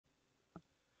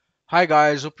Hi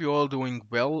guys, hope you're all doing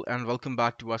well and welcome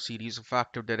back to our series of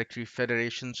Active Directory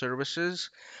Federation services.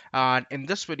 And in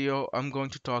this video, I'm going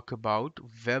to talk about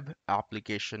Web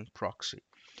Application Proxy.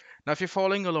 Now, if you're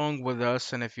following along with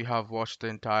us and if you have watched the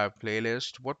entire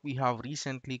playlist, what we have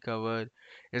recently covered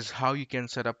is how you can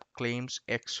set up Claims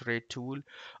X-Ray tool,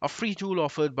 a free tool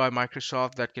offered by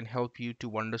Microsoft that can help you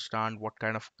to understand what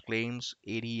kind of claims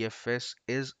ADFS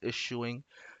is issuing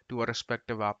to a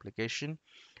respective application.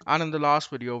 And in the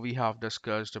last video, we have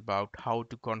discussed about how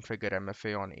to configure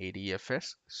MFA on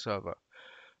ADFS server.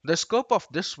 The scope of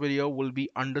this video will be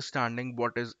understanding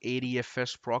what is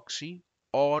ADFS proxy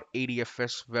or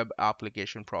ADFS web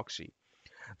application proxy.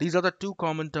 These are the two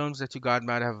common terms that you guys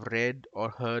might have read or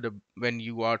heard when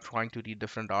you are trying to read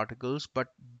different articles, but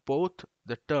both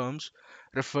the terms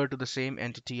refer to the same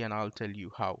entity and I'll tell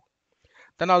you how.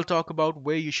 Then I'll talk about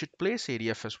where you should place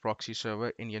ADFS proxy server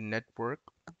in your network.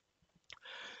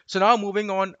 So now moving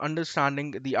on,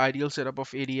 understanding the ideal setup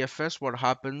of ADFS, what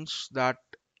happens that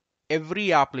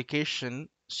every application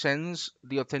sends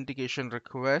the authentication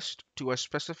request to a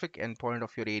specific endpoint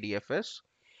of your ADFS.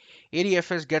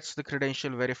 ADFS gets the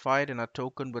credential verified and a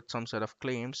token with some set of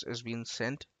claims is being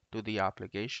sent to the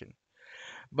application.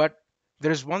 But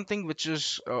there is one thing which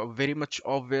is very much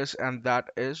obvious, and that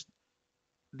is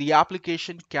the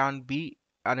application can be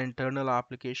an internal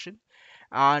application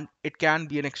and it can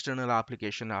be an external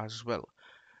application as well.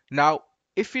 Now,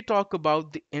 if we talk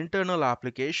about the internal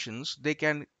applications, they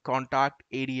can contact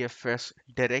ADFS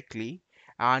directly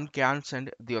and can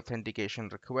send the authentication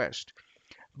request.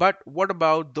 But what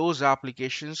about those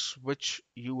applications which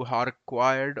you are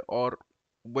required or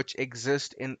which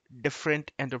exist in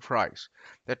different enterprise?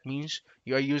 That means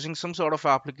you are using some sort of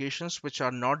applications which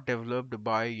are not developed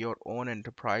by your own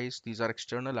enterprise. These are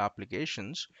external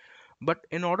applications, but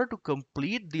in order to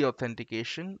complete the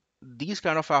authentication, these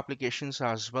kind of applications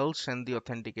as well send the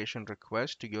authentication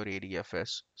request to your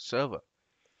ADFS server.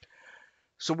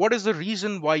 So what is the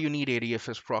reason why you need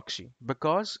ADFS proxy?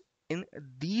 Because in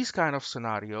these kind of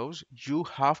scenarios, you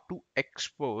have to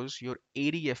expose your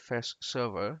ADFS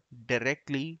server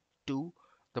directly to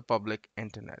the public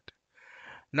internet.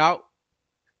 Now,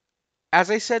 as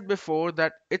I said before,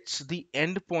 that it's the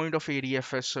endpoint of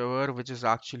ADFS server which is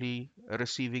actually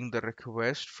receiving the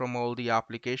request from all the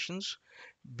applications,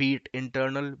 be it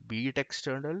internal, be it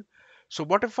external. So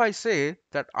what if I say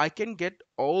that I can get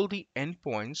all the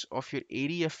endpoints of your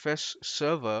ADFS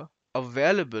server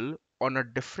available on a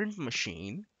different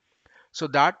machine so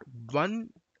that one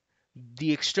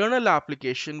the external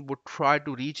application would try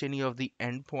to reach any of the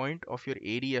endpoint of your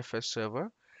ADFS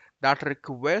server. That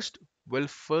request will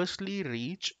firstly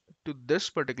reach to this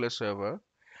particular server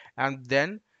and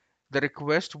then the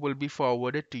request will be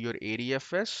forwarded to your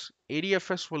ADFS.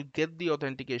 ADFS will get the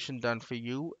authentication done for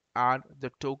you and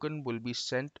the token will be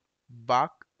sent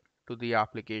back to the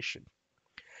application.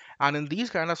 And in these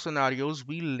kind of scenarios,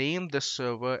 we name this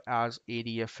server as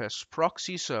ADFS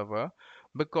proxy server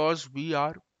because we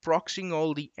are proxying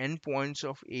all the endpoints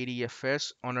of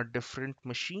ADFS on a different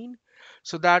machine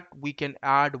so that we can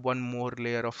add one more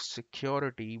layer of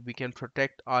security. We can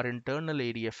protect our internal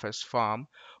ADFS farm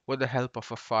with the help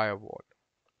of a firewall.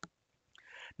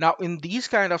 Now, in these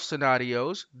kind of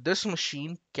scenarios, this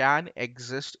machine can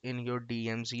exist in your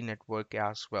DMZ network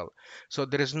as well. So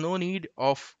there is no need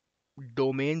of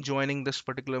domain joining this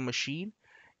particular machine.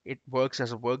 It works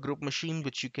as a workgroup machine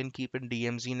which you can keep in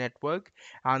DMZ network,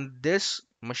 and this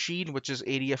machine, which is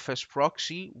ADFS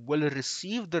proxy, will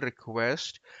receive the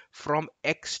request from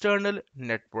external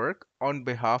network on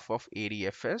behalf of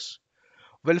ADFS,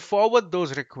 will forward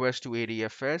those requests to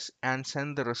ADFS and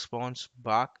send the response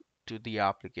back to the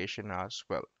application as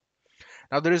well.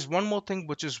 Now, there is one more thing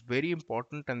which is very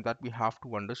important and that we have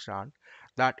to understand,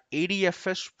 that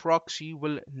ADFS proxy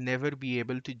will never be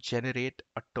able to generate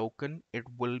a token. It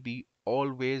will be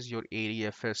always your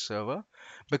ADFS server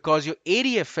because your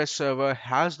ADFS server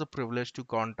has the privilege to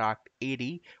contact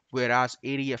AD, whereas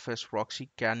ADFS proxy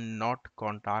cannot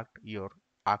contact your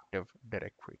Active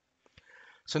Directory.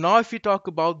 So now if we talk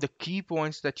about the key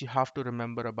points that you have to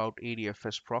remember about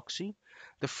ADFS proxy,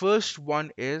 the first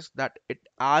one is that it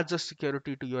adds a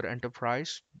security to your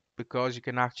enterprise because you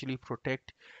can actually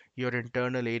protect your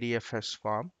internal ADFS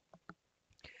farm.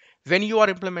 When you are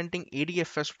implementing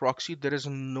ADFS proxy, there is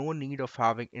no need of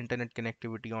having internet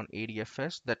connectivity on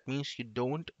ADFS. That means you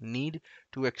don't need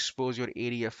to expose your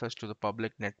ADFS to the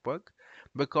public network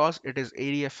because it is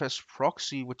ADFS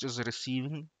proxy which is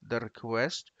receiving the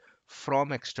request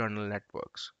from external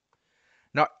networks.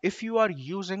 Now, if you are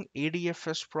using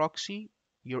ADFS proxy,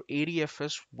 your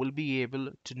ADFS will be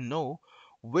able to know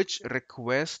which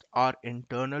requests are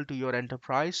internal to your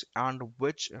enterprise and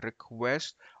which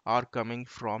requests are coming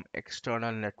from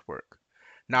external network.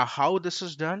 Now, how this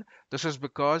is done? This is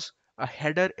because a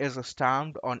header is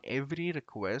stamped on every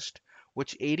request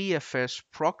which ADFS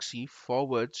proxy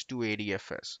forwards to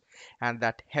ADFS, and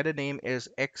that header name is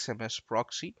XMS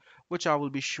proxy, which I will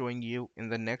be showing you in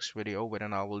the next video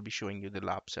wherein I will be showing you the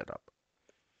lab setup.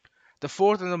 The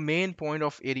fourth and the main point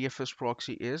of ADFS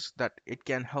proxy is that it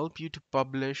can help you to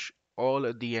publish all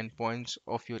of the endpoints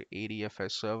of your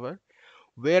ADFS server,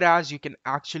 whereas you can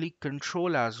actually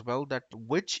control as well that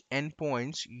which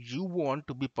endpoints you want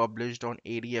to be published on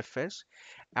ADFS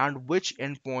and which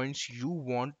endpoints you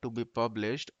want to be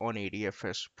published on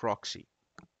ADFS proxy.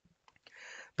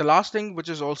 The last thing which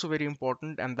is also very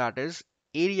important, and that is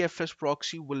ADFS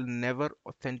proxy will never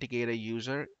authenticate a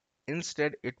user.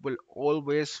 Instead, it will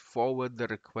always forward the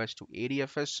request to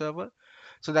ADFS server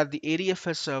so that the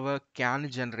ADFS server can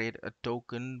generate a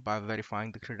token by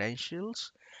verifying the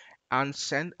credentials and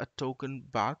send a token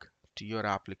back to your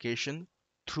application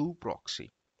through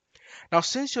proxy. Now,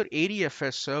 since your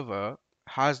ADFS server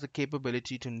has the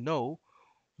capability to know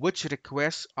which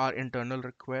requests are internal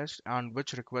requests and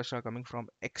which requests are coming from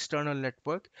external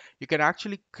network, you can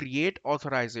actually create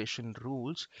authorization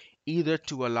rules either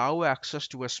to allow access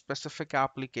to a specific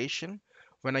application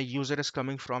when a user is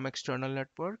coming from external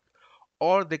network,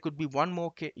 or there could be one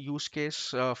more use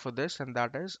case for this, and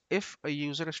that is if a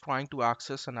user is trying to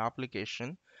access an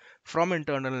application from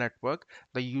internal network,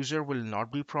 the user will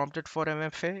not be prompted for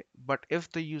MFA, but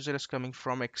if the user is coming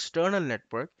from external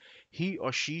network, he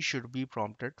or she should be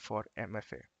prompted for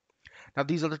MFA. Now,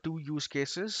 these are the two use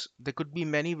cases. There could be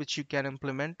many which you can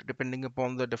implement depending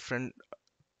upon the different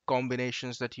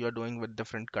combinations that you are doing with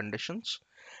different conditions.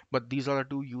 But these are the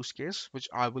two use cases which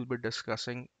I will be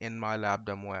discussing in my lab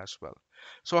demo as well.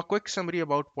 So a quick summary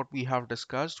about what we have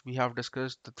discussed. We have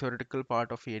discussed the theoretical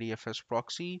part of ADFS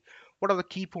proxy. What are the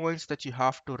key points that you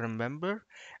have to remember?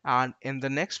 And in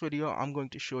the next video, I'm going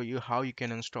to show you how you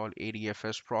can install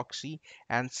ADFS proxy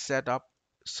and set up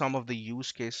some of the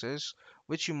use cases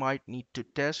which you might need to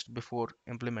test before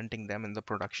implementing them in the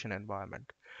production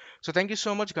environment. So thank you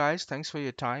so much, guys. Thanks for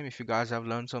your time. If you guys have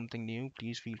learned something new,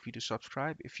 please feel free to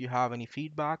subscribe. If you have any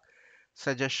feedback,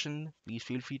 suggestion, please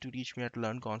feel free to reach me at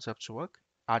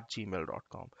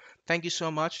learnconceptswork@gmail.com. Thank you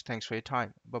so much. Thanks for your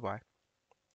time. Bye bye.